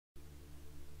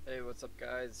what's up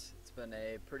guys? It's been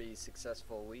a pretty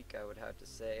successful week, I would have to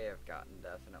say. I've gotten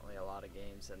definitely a lot of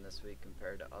games in this week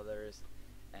compared to others,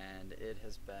 and it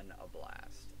has been a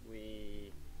blast.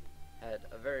 We had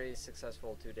a very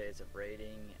successful 2 days of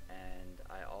raiding, and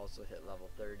I also hit level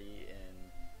 30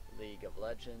 in League of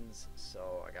Legends,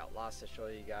 so I got lots to show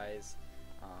you guys.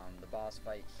 The boss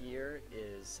fight here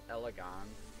is Elegon,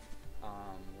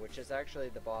 which is actually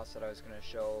the boss that I was going to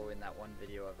show in that one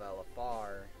video of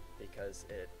LFR, because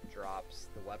it drops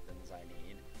the weapons I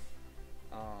need.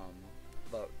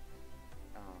 But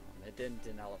it didn't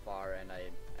in LFR, and I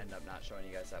ended up not showing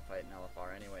you guys that fight in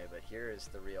LFR anyway, but here is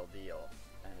the real deal.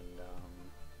 And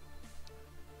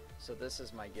so this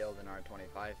is my guild in our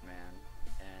 25 man,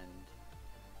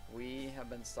 and we have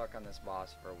been stuck on this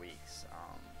boss for weeks.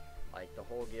 Like, the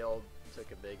whole guild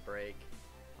took a big break.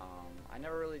 I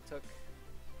never really took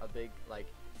a big,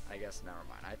 I guess never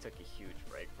mind. I took a huge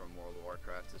break from World of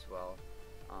Warcraft as well.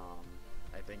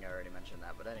 I think I already mentioned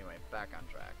that, but anyway, back on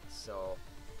track. So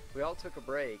we all took a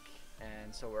break,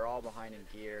 and so we're all behind in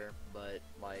gear, but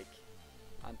like,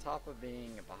 on top of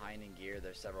being behind in gear,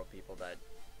 there's several people that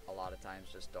a lot of times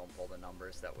just don't pull the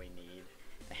numbers that we need.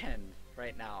 And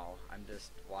right now, I'm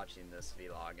just watching this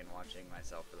vlog and watching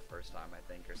myself for the first time, I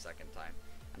think, or second time.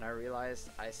 And I realized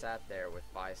I sat there with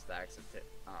 5 stacks of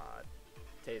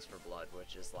Taste for Blood,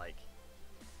 which is like,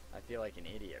 I feel like an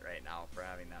idiot right now for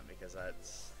having that, because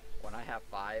that's, when I have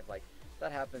 5, like,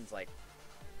 that happens like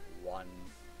 1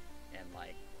 in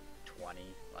like 20,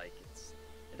 like,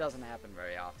 it doesn't happen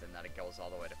very often that it goes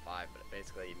all the way to 5, but it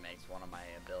basically makes one of my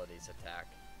abilities attack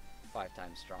 5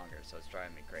 times stronger, so it's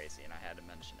driving me crazy, and I had to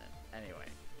mention it. Anyway,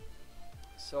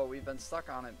 so we've been stuck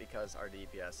on it because our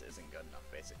DPS isn't good enough,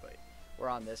 basically. We're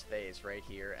on this phase right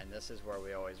here, and this is where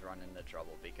we always run into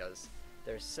trouble, because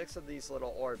there's 6 of these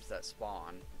little orbs that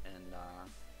spawn, and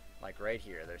like right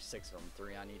here, there's 6 of them,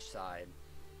 3 on each side,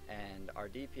 and our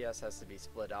DPS has to be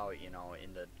split out, you know,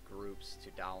 into groups to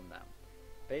down them.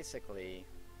 Basically,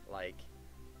 like,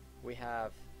 we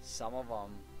have some of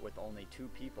them with only 2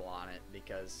 people on it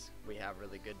because we have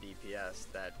really good DPS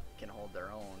that can hold their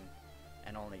own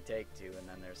and only take 2, and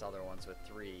then there's other ones with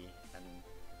 3, and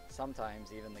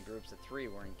sometimes even the groups of 3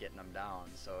 weren't getting them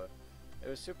down, so it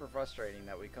was super frustrating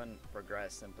that we couldn't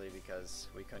progress simply because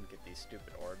we couldn't get these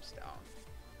stupid orbs down.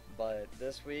 But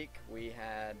this week we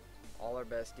had all our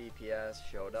best DPS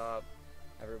showed up,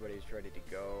 everybody's ready to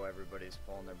go, everybody's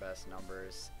pulling their best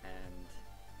numbers, and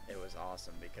it was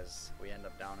awesome because we end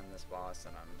up down in this boss,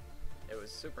 and it was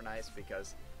super nice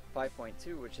because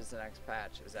 5.2, which is the next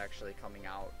patch, is actually coming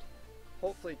out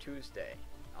hopefully Tuesday,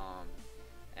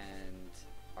 and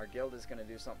our guild is going to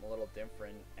do something a little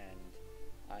different, and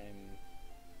I'm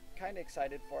kind of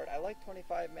excited for it. I like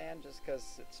 25 man just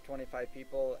because it's 25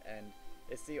 people, and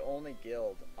it's the only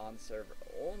guild on server,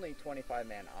 only 25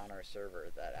 man on our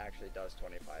server that actually does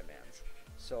 25 mans.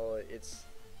 So it's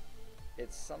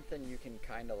something you can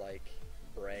kind of like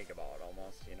brag about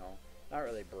almost, you know. Not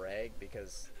really brag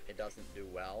because it doesn't do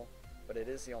well, but it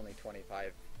is the only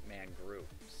 25 man group,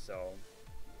 so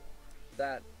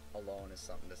that alone is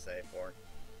something to say for.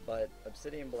 But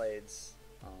Obsidian Blades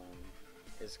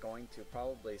is going to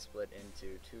probably split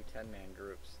into 2 10-man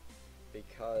groups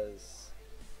because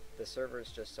the server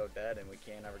is just so dead and we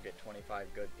can't ever get 25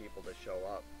 good people to show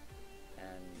up,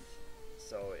 and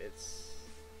so it's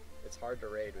hard to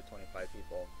raid with 25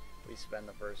 people. We spend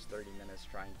the first 30 minutes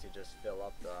trying to just fill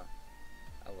up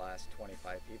the last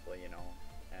 25 people, you know,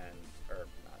 and or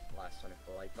not last 20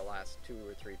 people, like the last 2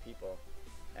 or 3 people.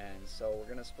 And so we're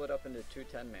gonna split up into 2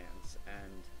 10-mans,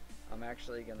 and I'm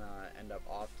actually gonna end up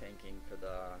off tanking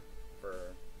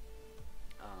for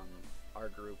our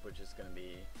group, which is gonna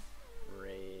be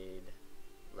raid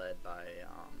led by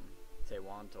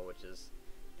Tewanto, which is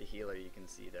the healer you can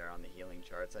see there on the healing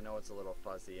charts. I know it's a little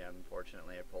fuzzy,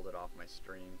 unfortunately I pulled it off my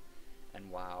stream, and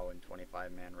WoW and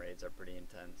 25 man raids are pretty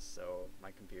intense, so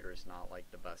my computer is not like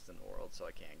the best in the world, so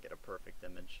I can't get a perfect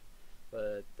image.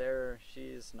 But there,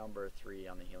 she's number 3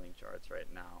 on the healing charts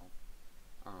right now,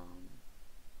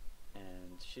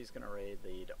 and she's gonna raid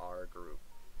lead our group,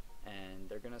 and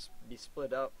they're gonna be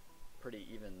split up pretty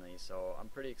evenly, so I'm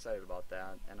pretty excited about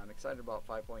that. And I'm excited about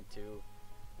 5.2.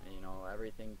 You know,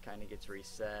 everything kind of gets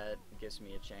reset. It gives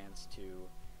me a chance to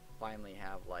finally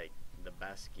have like the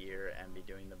best gear and be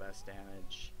doing the best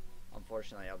damage.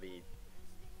 Unfortunately, I'll be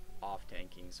off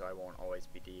tanking, so I won't always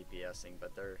be DPSing,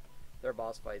 but there are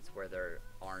boss fights where there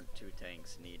aren't 2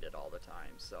 tanks needed all the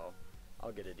time, so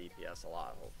I'll get a DPS a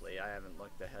lot, hopefully. I haven't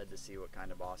looked ahead to see what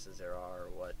kind of bosses there are or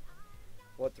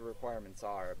what the requirements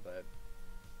are, but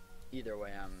either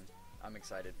way, I'm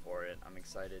excited for it. I'm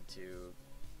excited to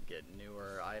get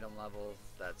newer item level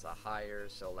that's a higher,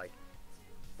 so like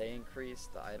they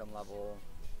increased the item level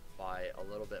by a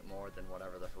little bit more than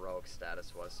whatever the heroic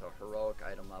status was. So heroic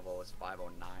item level is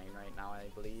 509 right now, I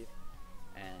believe,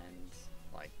 and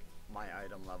like my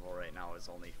item level right now is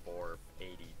only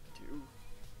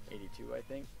 482 I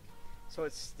think, so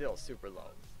it's still super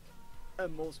low,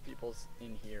 and most people's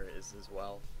in here is as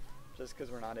well, just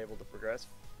because we're not able to progress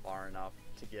far enough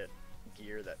to get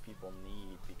gear that people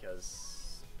need,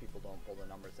 because people don't pull the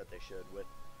numbers that they should with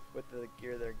the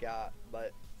gear they got.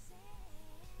 But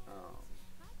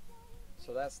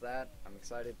so that's that. I'm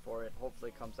excited for it.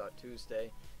 Hopefully it comes out Tuesday.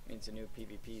 It means a new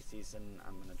PvP season.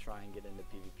 I'm gonna try and get into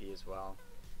PvP as well.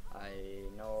 I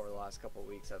know over the last couple of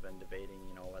weeks I've been debating,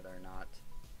 you know, whether or not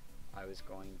I was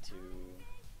going to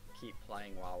keep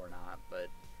playing WoW or not, but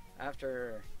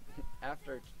after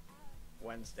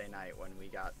Wednesday night when we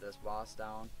got this boss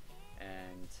down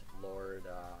and Lord,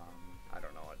 I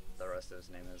don't know what the rest of his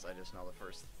name is, I just know the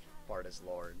first part is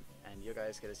Lord, and you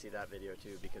guys get to see that video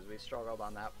too, because we struggled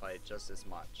on that fight just as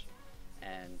much,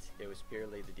 and it was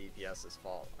purely the DPS's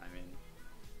fault. I mean,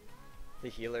 the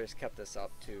healers kept us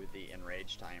up to the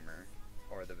enrage timer,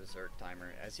 or the berserk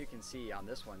timer. As you can see on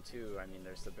this one too, I mean,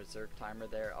 there's the berserk timer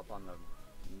there up on the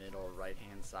middle right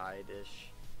hand side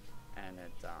ish, and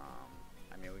it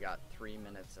I mean, we got 3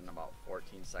 minutes and about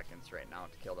 14 seconds right now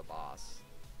to kill the boss,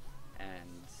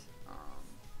 and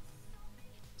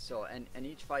so and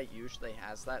each fight usually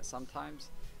has that.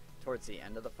 Sometimes towards the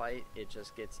end of the fight it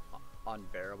just gets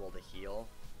unbearable to heal,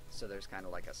 so there's kind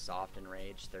of like a soft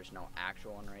enrage. There's no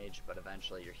actual enrage, but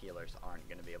eventually your healers aren't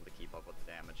going to be able to keep up with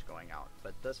the damage going out.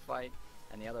 But this fight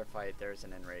and the other fight, there's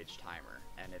an enrage timer,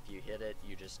 and if you hit it,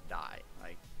 you just die.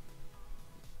 Like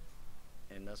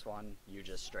in this one, you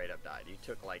just straight up died. You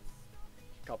took like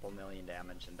a couple million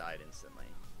damage and died instantly.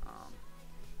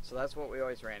 So that's what we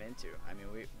always ran into. I mean,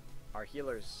 our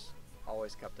healers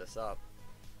always kept us up,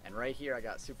 and right here I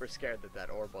got super scared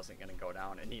that orb wasn't going to go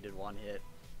down. It needed one hit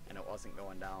and it wasn't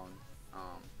going down.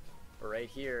 But right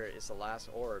here is the last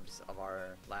orbs of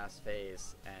our last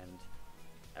phase, and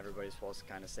everybody's supposed to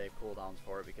kind of save cooldowns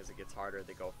for it because it gets harder,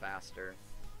 they go faster.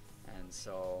 And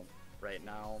so right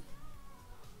now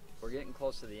we're getting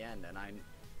close to the end, and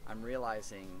I'm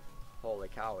realizing, holy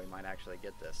cow, we might actually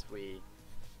get this. We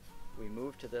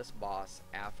moved to this boss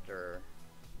after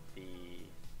the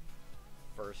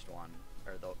first one,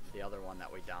 or the other one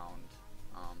that we downed,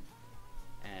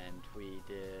 and we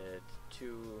did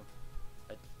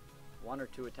one or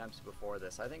two attempts before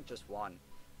this. I think just one,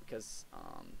 because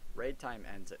raid time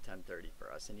ends at 10:30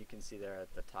 for us, and you can see there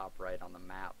at the top right on the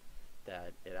map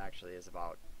that it actually is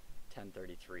about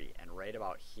 10:33, and right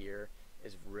about here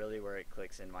is really where it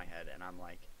clicks in my head, and I'm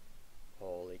like,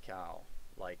 holy cow,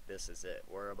 like this is it.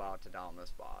 We're about to down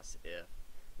this boss if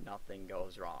nothing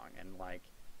goes wrong. And like,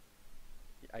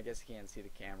 I guess you can't see the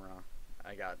camera,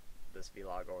 I got this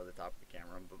vlog over the top of the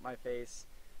camera, but my face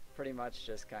pretty much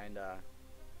just kinda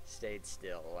stayed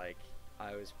still. Like,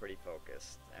 I was pretty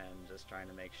focused and just trying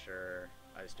to make sure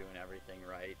I was doing everything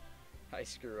right. I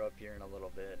screw up here in a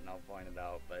little bit and I'll point it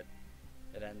out, but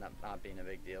it ended up not being a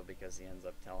big deal because he ends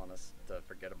up telling us to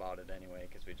forget about it anyway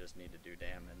because we just need to do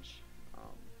damage.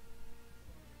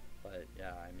 But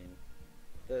yeah, I mean,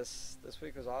 this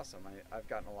week was awesome. I've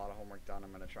gotten a lot of homework done. I'm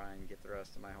going to try and get the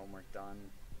rest of my homework done.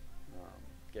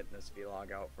 Getting this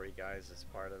vlog out for you guys is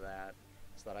part of that,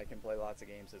 so that I can play lots of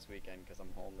games this weekend because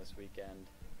I'm home this weekend,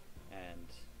 and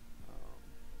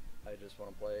I just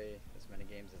want to play as many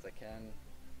games as I can.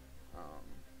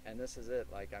 And this is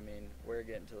it. Like, I mean, we're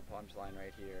getting to the punchline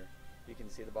right here. You can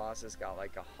see the boss has got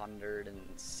like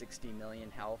 160 million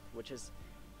health, which is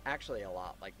actually a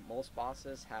lot. Like, most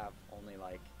bosses have only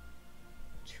like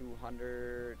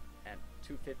 200 and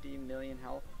 250 million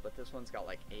health, but this one's got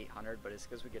like 800, but it's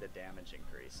because we get a damage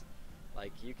increase.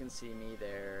 Like, you can see me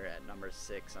there at number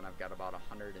 6, and I've got about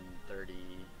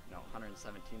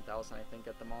 117,000 I think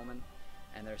at the moment,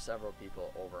 and there's several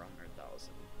people over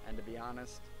 100,000. And to be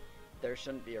honest, there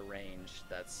shouldn't be a range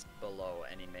that's below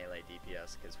any melee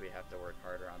DPS because we have to work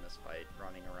harder on this fight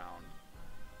running around.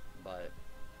 But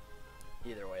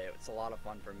either way, it's a lot of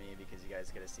fun for me because you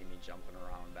guys get to see me jumping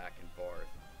around back and forth,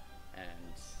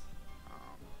 and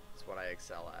it's what I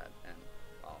excel at. And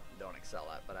well, don't excel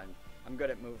at, but I'm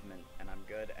good at movement, and I'm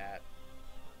good at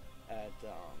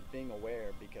being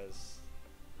aware, because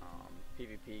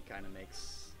PvP kind of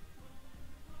makes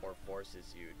or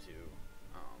forces you to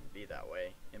be that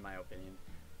way, in my opinion.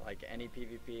 Like, any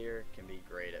PvPer can be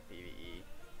great at PvE.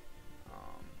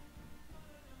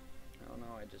 Oh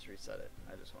no, I just reset it.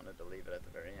 I just wanted to leave it at the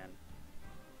very end.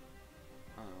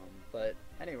 But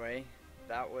anyway,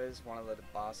 that was one of the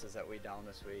bosses that we downed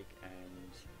this week,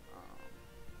 and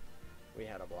we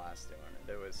had a blast doing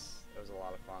it. It was a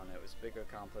lot of fun. It was a big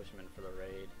accomplishment for the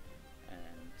raid,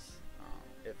 and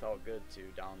it felt good to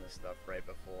down this stuff right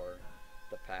before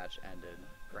the patch ended.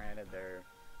 Granted, there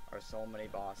are so many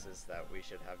bosses that we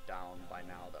should have downed by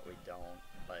now that we don't,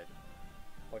 but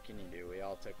what can you do? We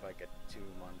all took like a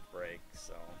 2-month break,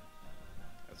 so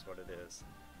that's what it is.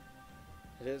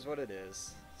 It is what it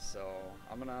is. So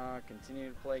I'm gonna continue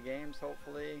to play games,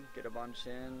 hopefully, get a bunch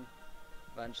in.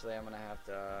 Eventually I'm gonna have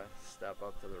to step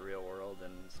up to the real world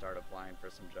and start applying for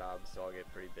some jobs, so I'll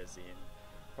get pretty busy and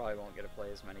probably won't get to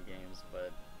play as many games,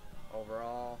 but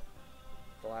overall,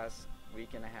 the last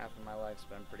week and a half of my life's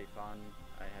been pretty fun.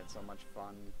 I had so much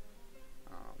fun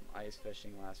ice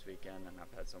fishing last weekend, and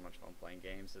I've had so much fun playing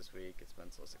games this week. It's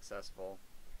been so successful,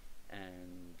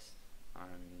 and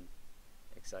I'm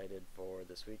excited for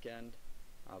this weekend.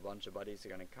 A bunch of buddies are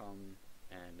going to come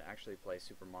and actually play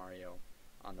Super Mario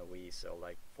on the Wii, so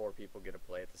like 4 people get to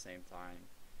play at the same time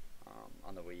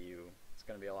on the Wii U. It's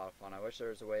going to be a lot of fun. I wish there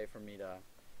was a way for me to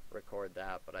record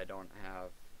that, but I don't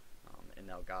have an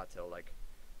Elgato like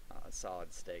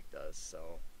Solid Stake does,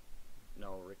 so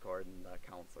no recording the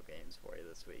console games for you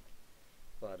this week.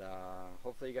 But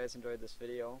hopefully you guys enjoyed this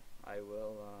video. I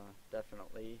will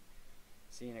definitely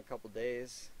see you in a couple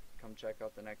days. Come check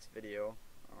out the next video.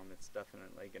 It's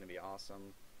definitely going to be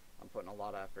awesome. I'm putting a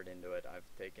lot of effort into it. I've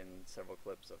taken several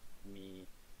clips of me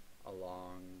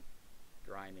along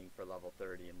grinding for level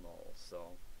 30 in LoL,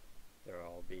 so there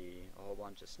will be a whole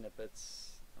bunch of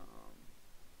snippets,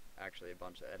 actually a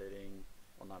bunch of editing.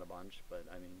 Well, not a bunch, but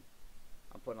I mean,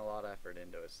 I'm putting a lot of effort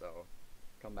into it, so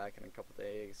come back in a couple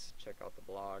days, check out the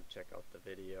blog, check out the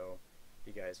video. If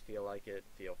you guys feel like it,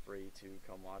 feel free to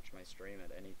come watch my stream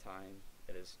at any time.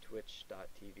 It is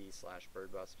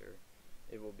twitch.tv/birdbuster.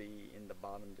 It will be in the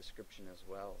bottom description as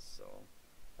well, so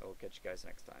I will catch you guys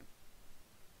next time.